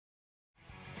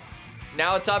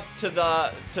Now it's up to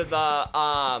the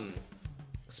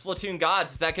Splatoon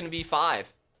gods. Is that gonna be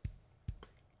 5?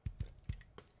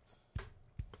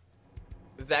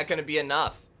 Is that gonna be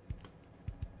enough?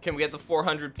 Can we get the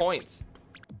 400 points?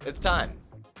 It's time.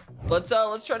 Let's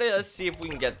try to see if we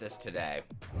can get this today.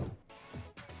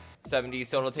 70,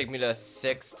 so it'll take me to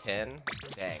 610.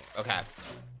 Dang. Okay.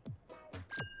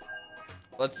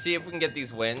 Let's see if we can get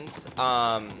these wins.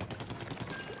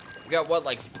 We got what,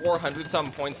 like 400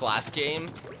 some points last game?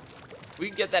 If we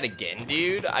could get that again,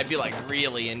 dude, I'd be like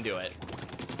really into it.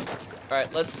 All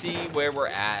right, let's see where we're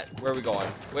at. Where are we going?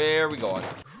 Where are we going?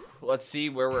 Let's see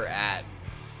where we're at.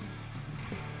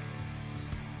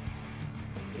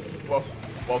 Whoa,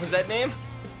 what was that name?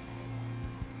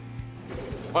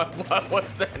 What was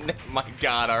that name? My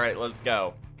God, all right, let's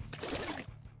go.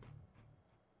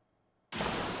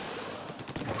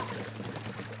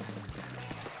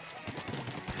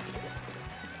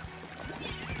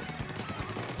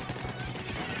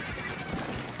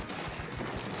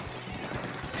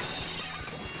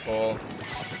 Cool.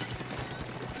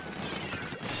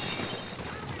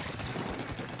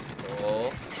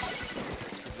 Cool.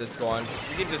 Keep this going.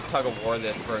 We can just tug of war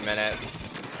this for a minute.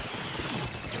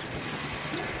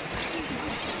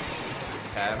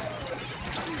 Okay.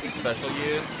 Big special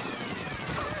use.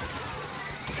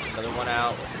 Another one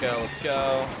out. Let's go. Let's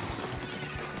go.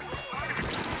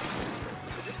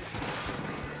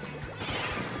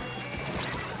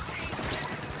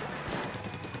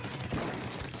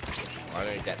 I'm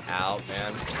gonna get out,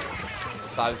 man.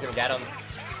 Thought I was gonna get him.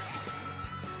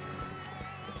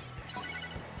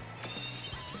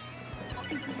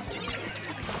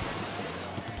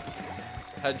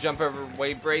 How to jump over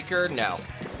wave breaker? No.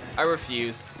 I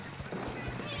refuse.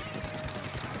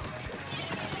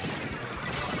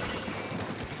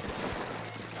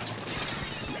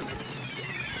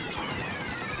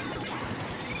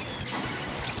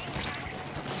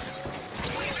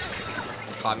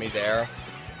 Caught me there.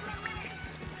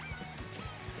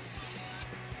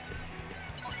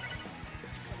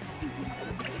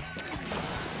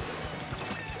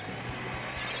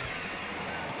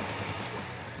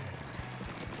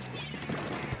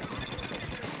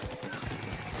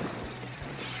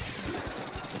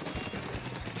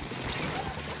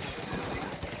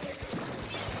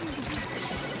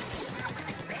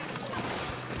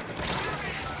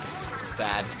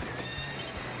 Sad.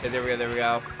 Okay, there we go, there we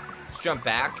go. Let's jump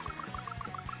back.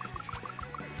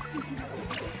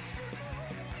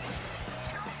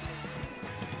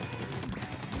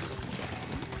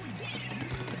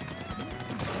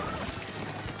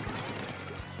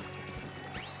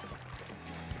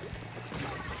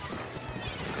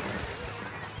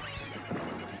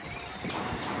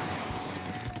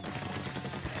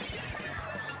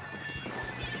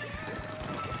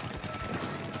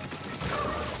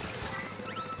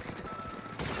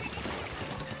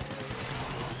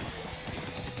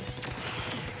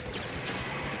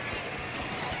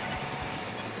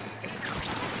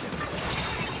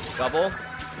 Double.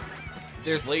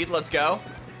 There's lead. Let's go.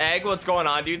 Egg, what's going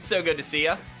on, dude? So good to see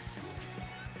ya.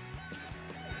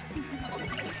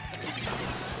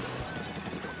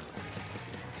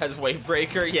 Has wave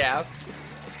breaker? Yeah.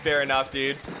 Fair enough,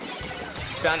 dude.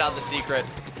 Found out the secret.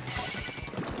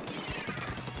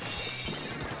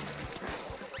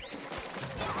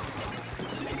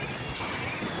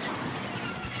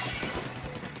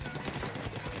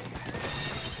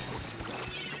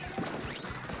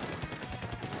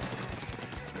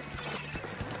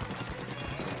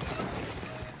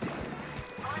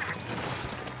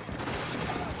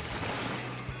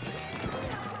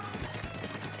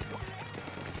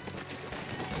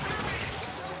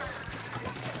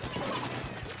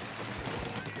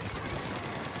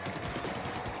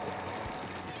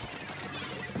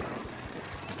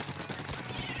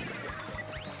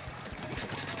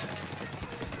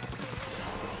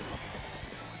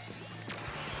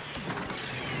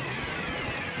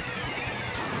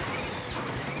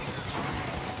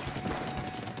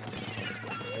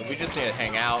 We just need to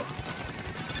hang out.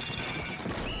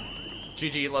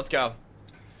 GG, let's go.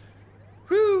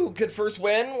 Whew, good first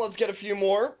win. Let's get a few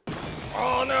more.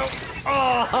 Oh, no.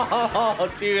 Oh,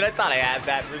 dude, I thought I had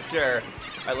that for sure.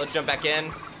 All right, let's jump back in.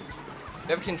 Do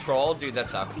you have control? Dude,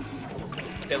 that sucks.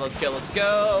 Okay, let's go, let's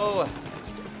go.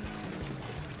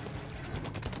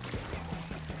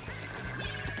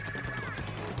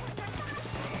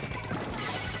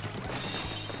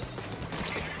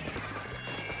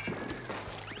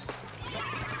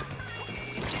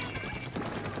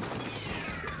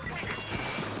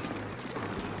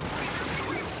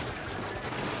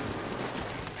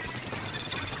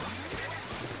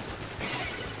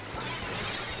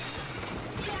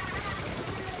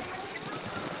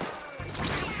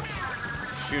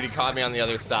 shoot, he caught me on the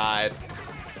other side.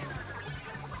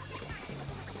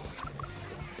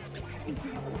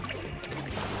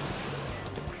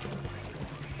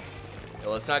 Yeah,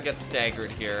 let's not get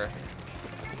staggered here.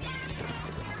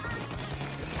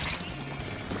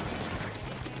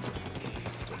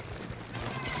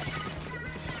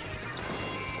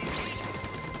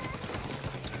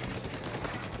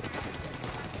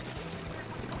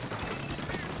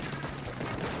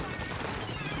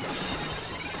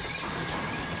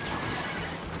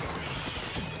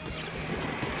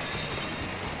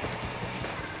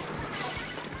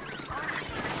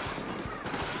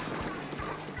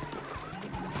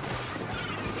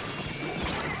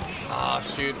 Oh,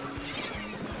 shoot.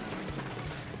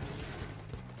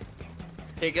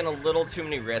 Taking a little too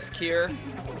many risks here.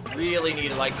 Really need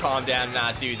to, like, calm down and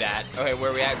not do that. Okay,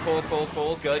 where are we at? Cool, cool,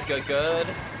 cool. Good, good, good.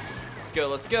 Let's go,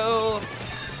 let's go.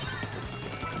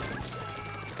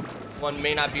 One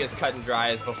may not be as cut and dry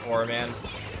as before, man.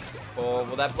 Oh,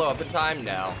 will that blow up in time?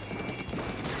 No.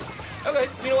 Okay,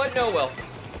 you know what? No, it will.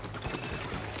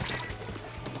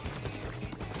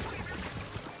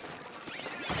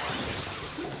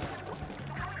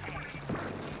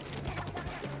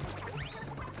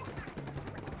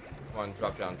 Come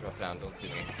on, drop down, don't see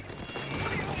me.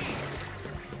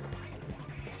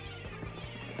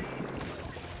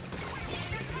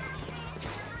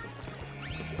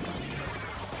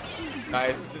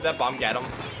 Nice, did that bomb get him?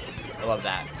 I love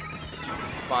that.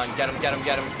 Come on, get him, get him,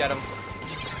 get him, get him.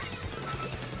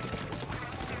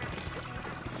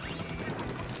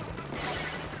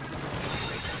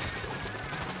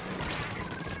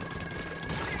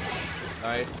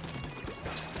 Nice.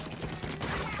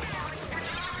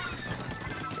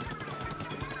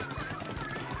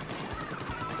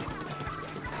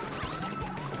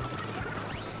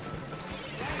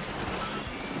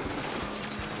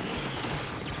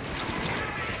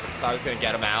 So I was gonna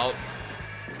get him out.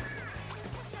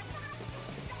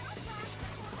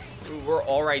 Ooh, we're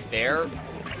all right there.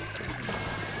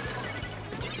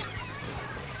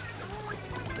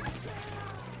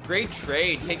 Great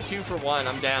trade. Take 2 for 1.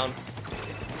 I'm down.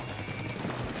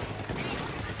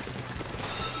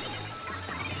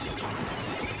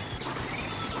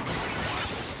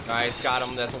 Nice, got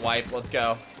him. That's a wipe. Let's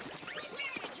go.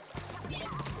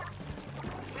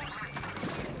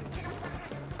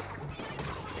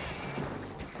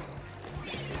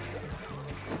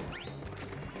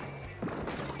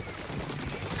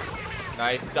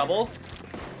 Nice double.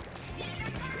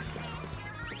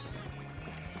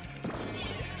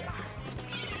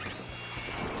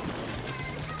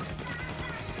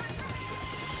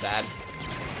 Sad.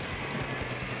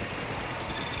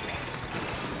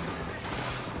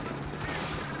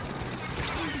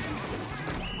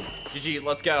 GG,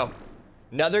 let's go.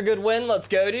 Another good win. Let's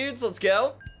go, dudes. Let's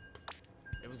go.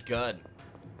 It was good.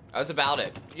 I was about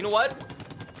it. You know what?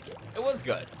 It was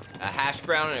good. A hash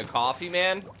brown and a coffee,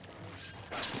 man.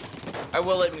 I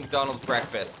will eat McDonald's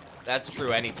breakfast. That's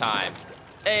true anytime.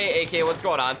 Hey, AK, what's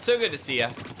going on? So good to see ya.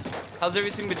 How's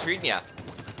everything been treating ya?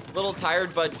 Little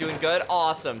tired, but doing good.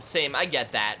 Awesome. Same. I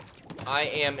get that. I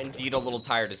am indeed a little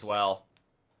tired as well.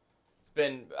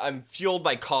 I'm fueled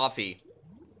by coffee.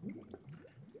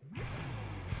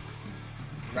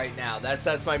 Right now.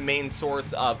 That's my main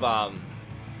source of,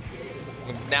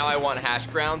 now I want hash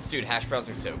browns. Dude, hash browns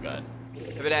are so good.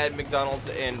 Haven't had McDonald's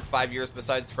in 5 years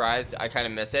besides fries. I kind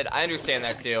of miss it. I understand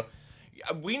that too.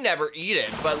 We never eat it,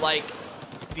 but like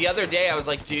the other day I was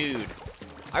like, dude,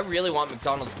 I really want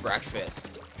McDonald's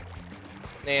breakfast.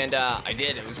 And I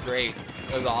did. It was great.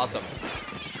 It was awesome.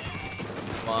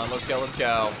 Come on, let's go, let's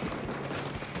go.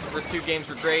 First 2 games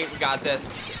were great. We got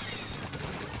this.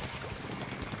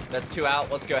 That's 2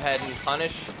 out. Let's go ahead and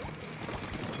punish.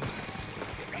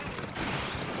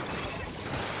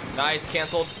 Nice,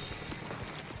 canceled.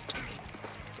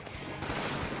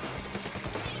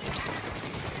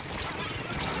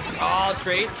 Oh,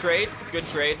 trade. Good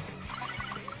trade.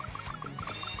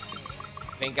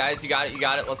 Pink guys, you got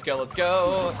it. Let's go, let's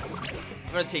go.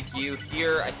 I'm gonna take you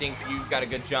here. I think you've got a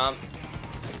good jump.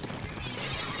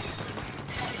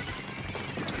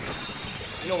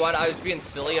 You know what? I was being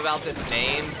silly about this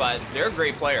name, but they're a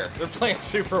great player. They're playing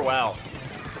super well.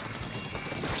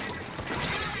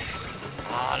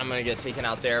 Ah, and I'm gonna get taken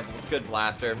out there. Good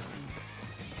blaster.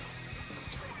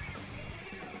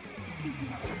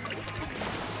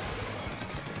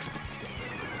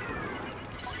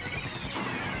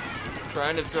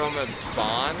 Trying to throw him at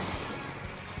spawn.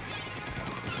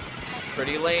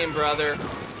 Pretty lame, brother.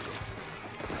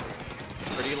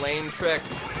 Pretty lame trick.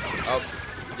 Oh,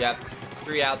 yep.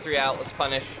 3 out. Let's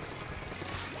punish.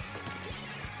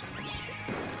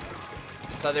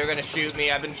 Thought they were gonna shoot me.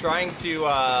 I've been trying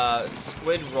to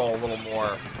squid roll a little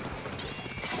more.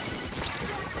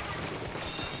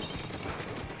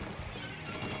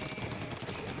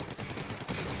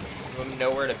 Give him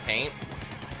nowhere to paint.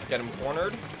 Get him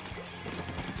cornered.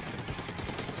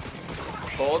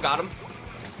 Cool, got him.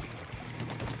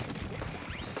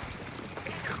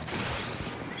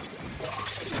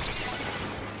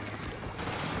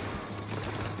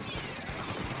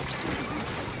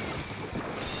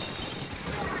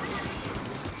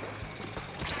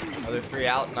 Another 3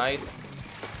 out, nice.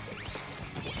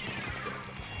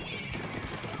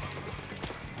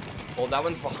 Well, that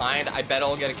one's behind. I bet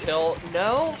I'll get a kill.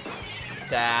 No?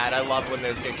 Sad. I love when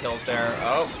those get kills there.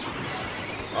 Oh.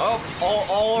 Oh,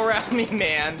 all around me,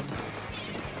 man.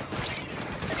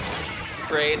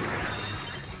 Great.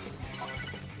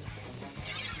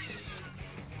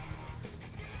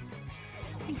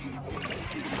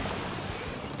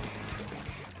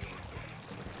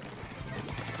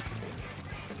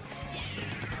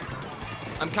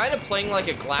 I'm kind of playing like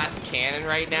a glass cannon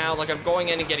right now. Like I'm going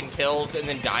in and getting kills and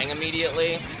then dying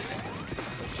immediately.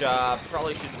 Which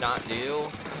probably should not do.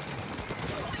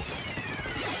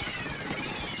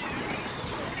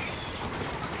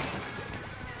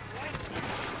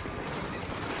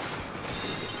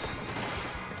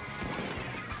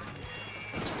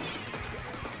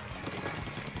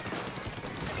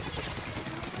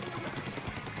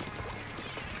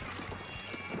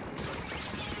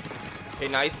 Okay,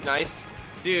 nice, nice.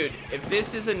 Dude, if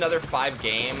this is another 5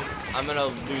 game, I'm gonna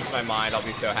lose my mind. I'll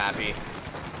be so happy.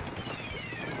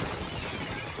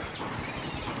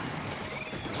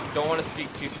 Don't want to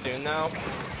speak too soon, though.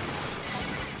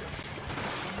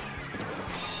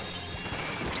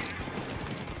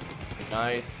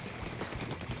 Nice.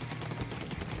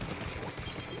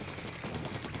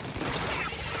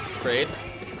 Great.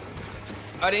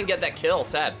 I didn't get that kill,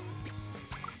 sad.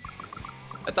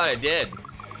 I thought I did.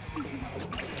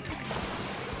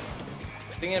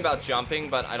 Thinking about jumping,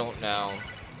 but I don't know.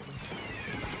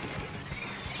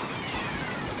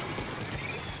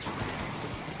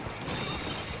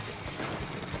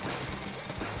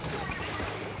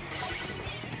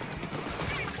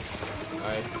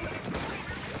 Nice.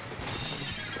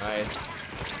 Nice.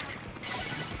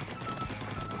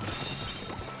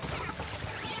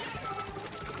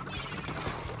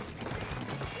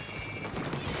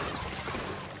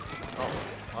 Oh,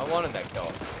 I wanted that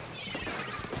kill.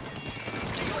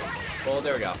 Oh,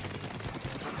 there we go.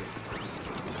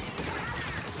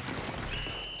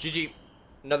 GG.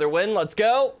 Another win. Let's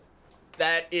go.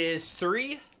 That is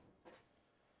 3.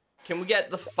 Can we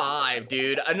get the 5,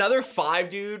 dude? Another 5,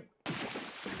 dude.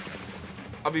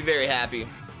 I'll be very happy.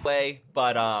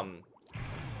 But I'm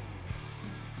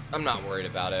not worried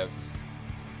about it.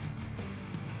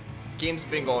 Game's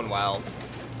been going well.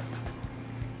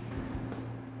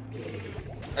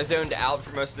 I zoned out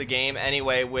for most of the game.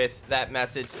 Anyway, with that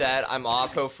message said, I'm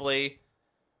off, hopefully,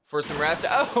 for some rest.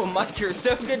 Oh, Mike, you're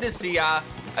so good to see ya.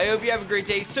 I hope you have a great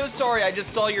day. So sorry, I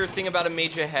just saw your thing about a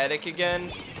major headache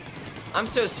again. I'm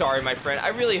so sorry, my friend. I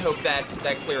really hope that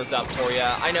clears up for you.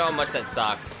 I know how much that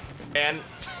sucks. And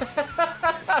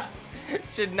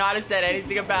should not have said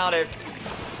anything about it.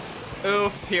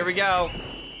 Oof, here we go.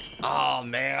 Oh,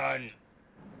 man.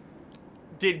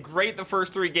 Did great the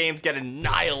first 3 games, get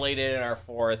annihilated in our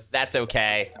 4th. That's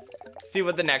okay. See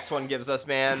what the next one gives us,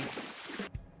 man.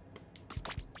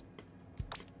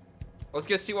 Let's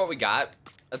go see what we got.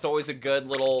 That's always a good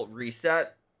little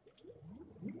reset.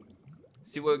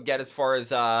 See what we get as far as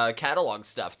catalog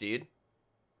stuff, dude.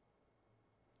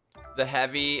 The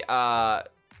heavy,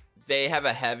 they have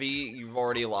a heavy. You've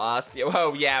already lost.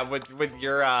 Oh yeah, with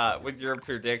your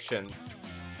predictions.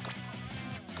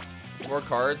 More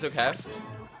cards, okay.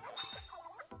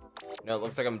 No, it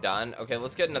looks like I'm done. Okay,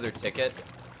 let's get another ticket.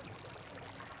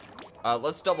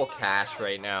 Let's double cash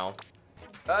right now.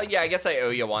 Yeah, I guess I owe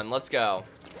you one. Let's go.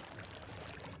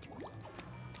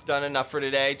 Done enough for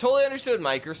today. Totally understood,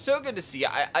 Mike. You're so good to see you.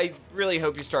 I really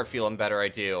hope you start feeling better. I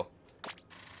do.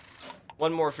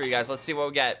 One more for you guys. Let's see what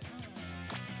we get.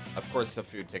 Of course, it's a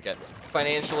food ticket.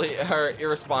 Financially, or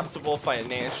irresponsible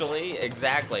financially.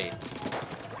 Exactly.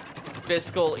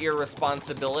 Fiscal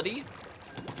irresponsibility.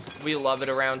 We love it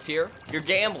around here. You're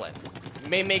gambling. You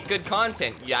may make good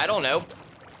content. Yeah, I don't know.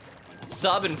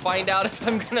 Sub and find out if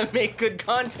I'm gonna make good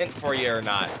content for you or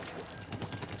not.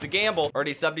 It's a gamble.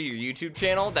 Already subbed to your YouTube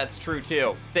channel? That's true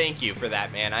too. Thank you for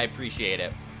that, man. I appreciate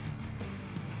it.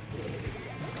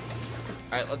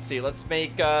 All right, let's see. Let's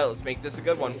make this a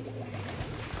good one.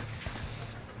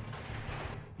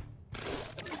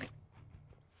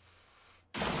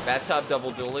 Bathtub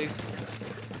double dualies.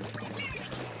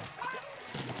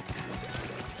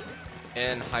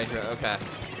 And Hydra, okay.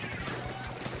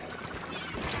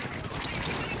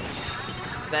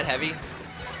 Is that heavy?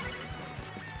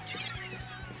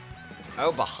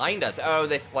 Oh, behind us. Oh,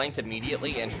 they flanked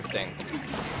immediately? Interesting.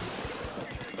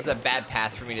 That's a bad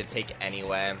path for me to take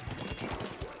anyway.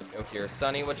 Go here.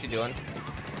 Sonny, what you doing?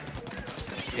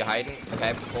 See you hiding?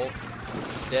 Okay, cool.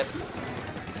 Dip.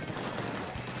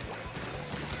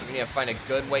 We need to find a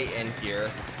good way in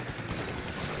here.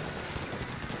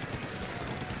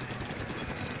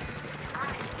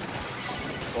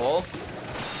 Cool.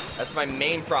 That's my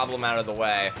main problem out of the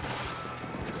way.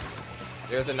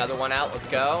 There's another one out. Let's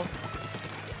go.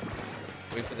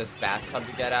 Wait for this bathtub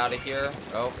to get out of here.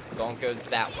 Oh, don't go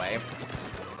that way.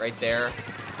 Right there.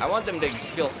 I want them to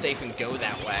feel safe and go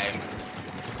that way.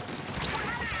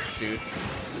 Shoot.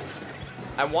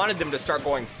 I wanted them to start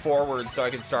going forward so I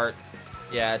could start...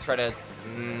 Yeah, try to...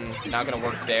 not gonna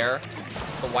work there.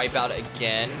 To wipe out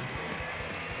again.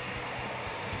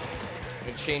 I'm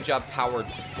gonna change up how we're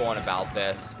going about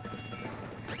this.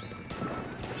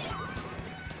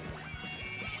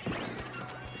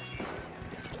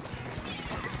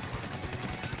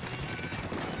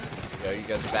 Go, you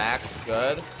guys back.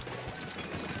 Good.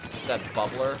 What's that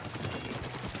bubbler?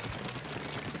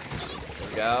 There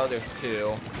we go. There's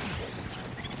two.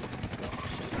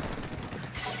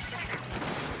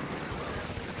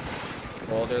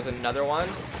 Cool. There's another one.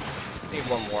 Just need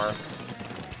one more.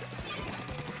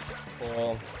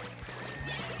 Cool.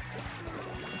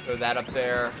 Throw that up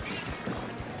there.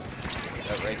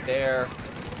 That right there.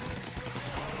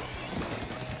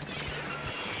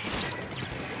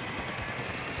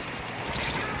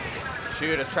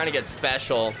 Shoot, I was trying to get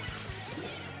special.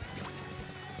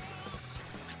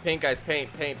 Paint, guys,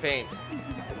 paint, paint, paint.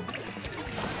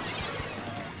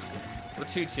 We're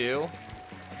 2-2.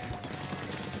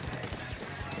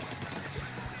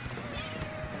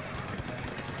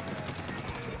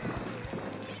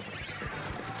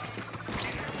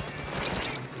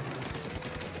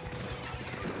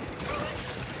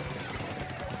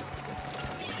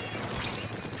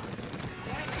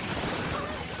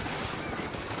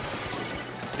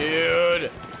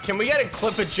 Dude, can we get a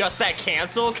clip of just that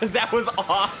cancel? Because that was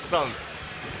awesome.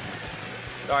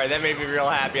 Sorry, that made me real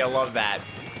happy. I love that.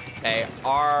 Okay,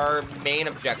 our main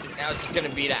objective now is just going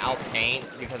to be to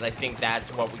outpaint, because I think that's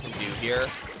what we can do here.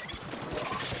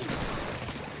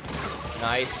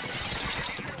 Nice.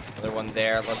 Another one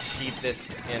there. Let's keep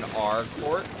this in our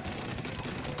court.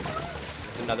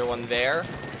 There's another one there.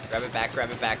 Grab it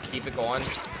back, keep it going.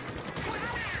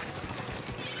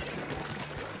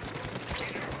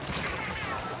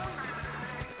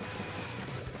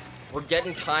 We're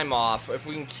getting time off if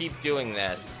we can keep doing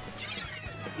this.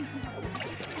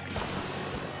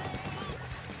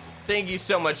 Thank you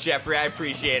so much, Jeffrey. I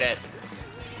appreciate it.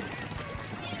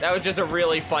 That was just a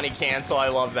really funny cancel. I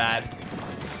love that.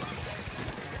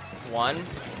 One.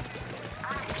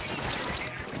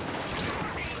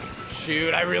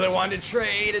 Shoot, I really wanted to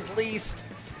trade at least.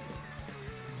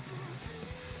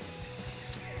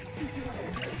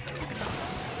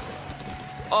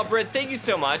 Oh, Britt, thank you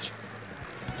so much.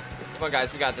 Come on,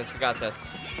 guys, we got this, we got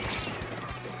this.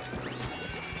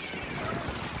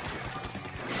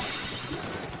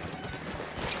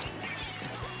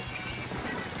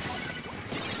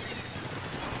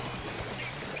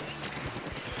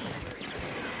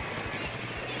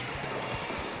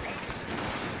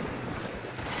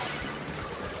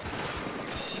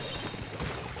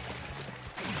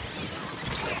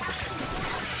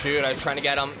 Shoot, I was trying to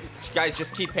get him. Guys,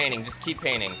 just keep painting, just keep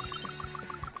painting.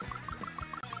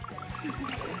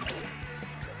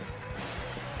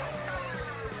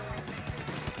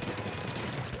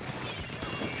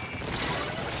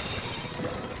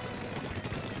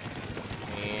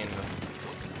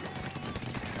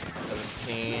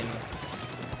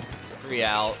 It's 3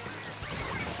 out.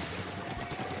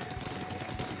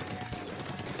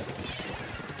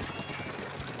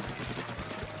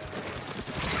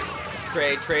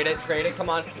 Trade it, come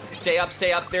on. Stay up,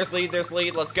 there's lead,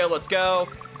 let's go.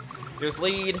 There's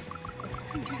lead.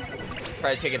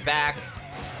 Try to take it back.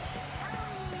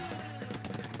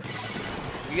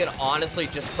 You can honestly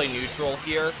just play neutral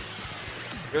here.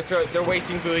 They're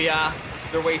wasting Booyah.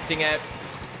 They're wasting it.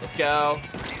 Let's go.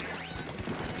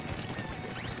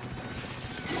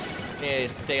 Need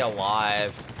to stay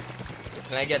alive.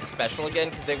 Can I get special again?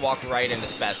 Because they walk right into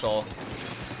special.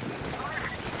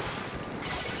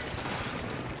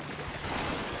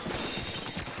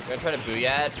 I'm gonna try to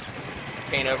booyah it.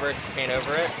 Paint over it, just paint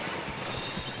over it.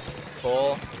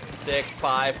 Cool. 6,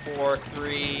 5, 4,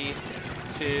 3,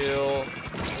 2,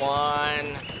 1.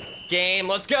 Game,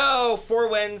 let's go! 4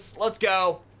 wins, let's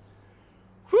go.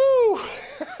 Whew.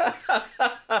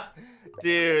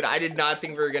 Dude, I did not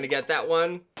think we were gonna get that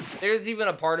one. There's even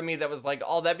a part of me that was like,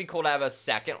 oh, that'd be cool to have a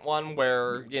second one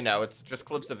where, you know, it's just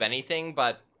clips of anything,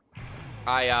 but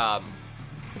I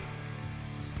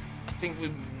think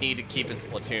we need to keep it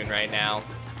Splatoon right now.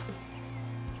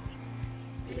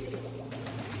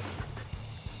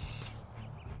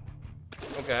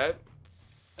 Okay.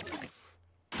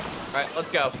 Alright,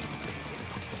 let's go.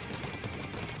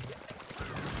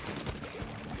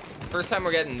 First time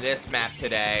we're getting this map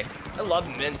today. I love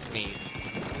mincemeat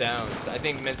zones. I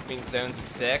think mincemeat zones is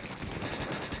sick.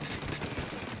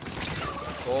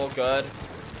 Cool, good.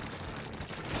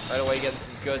 Right away, getting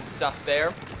some good stuff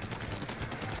there.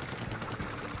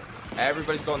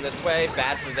 Everybody's going this way.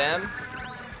 Bad for them.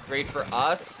 Great for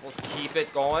us. Let's keep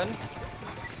it going.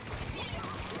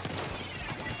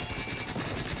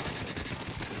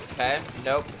 Okay,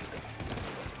 nope.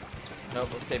 Nope,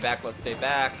 let's stay back, let's stay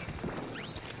back.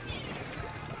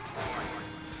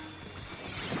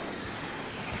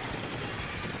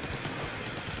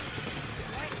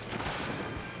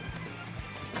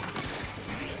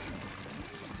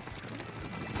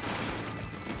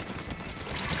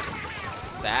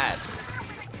 Sad.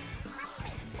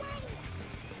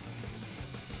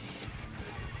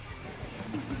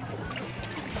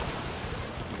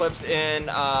 Clips in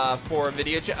for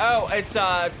video chat. Oh, it's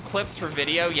clips for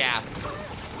video. Yeah,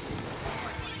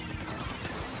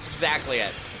 exactly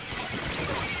it.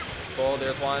 Cool.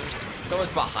 There's one.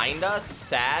 Someone's behind us.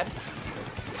 Sad.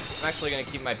 I'm actually gonna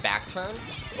keep my back turned.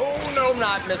 Oh no, I'm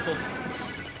not. Missiles.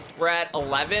 We're at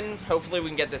 11. Hopefully we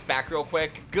can get this back real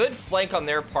quick. Good flank on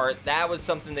their part. That was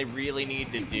something they really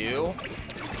need to do.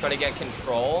 Try to get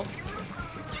control.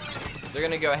 They're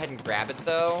gonna go ahead and grab it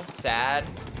though. Sad.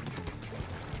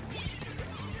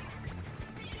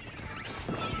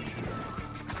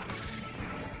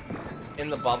 In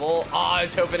the bubble. Oh, I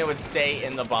was hoping it would stay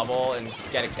in the bubble and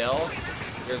get a kill.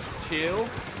 There's two.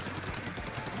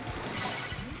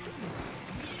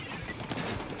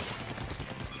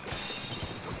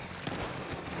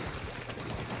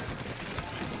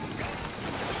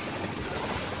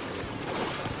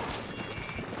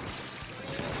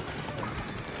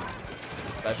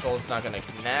 Special's not gonna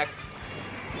connect.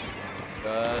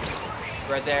 Good.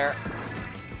 Right there.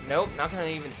 Nope, not gonna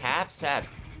even tap. Sad.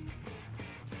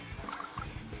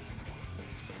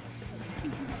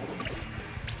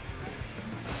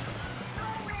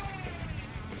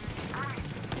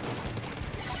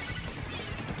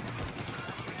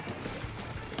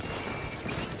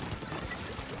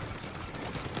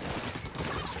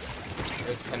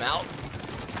 There's him out.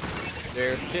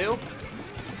 There's two.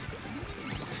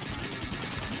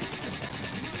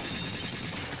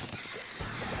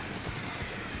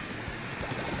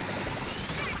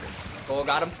 Cool,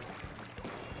 got him.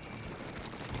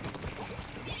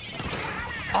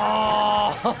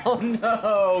 Oh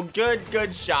no!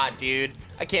 Good shot, dude.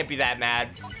 I can't be that mad.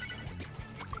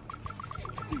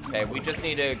 Okay, we just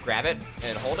need to grab it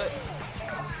and hold it.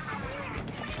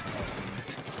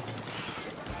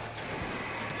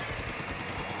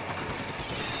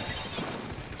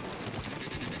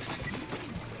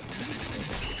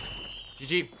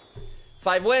 GG.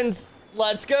 5 wins.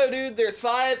 Let's go, dude. There's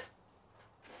 5.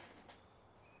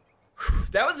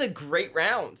 That was a great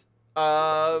round.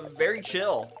 Very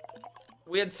chill.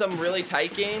 We had some really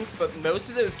tight games, but most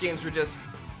of those games were just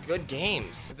good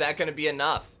games. Is that gonna be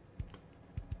enough?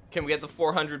 Can we get the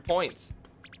 400 points?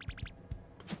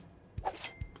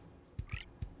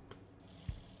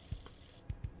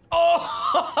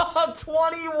 Oh,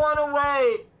 21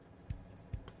 away.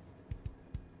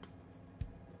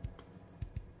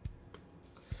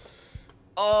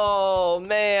 Oh,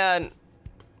 man.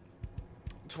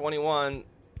 21.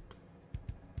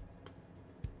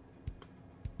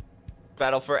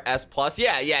 Battle for S+.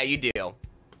 Yeah, you do.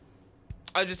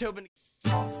 I was just hoping.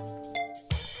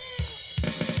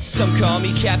 Some call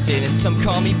me Captain and some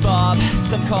call me Bob.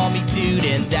 Some call me Dude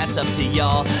and that's up to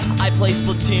y'all. I play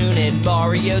Splatoon and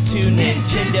Mario 2.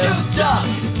 Nintendo stuff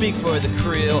is big for the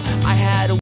crew. I had a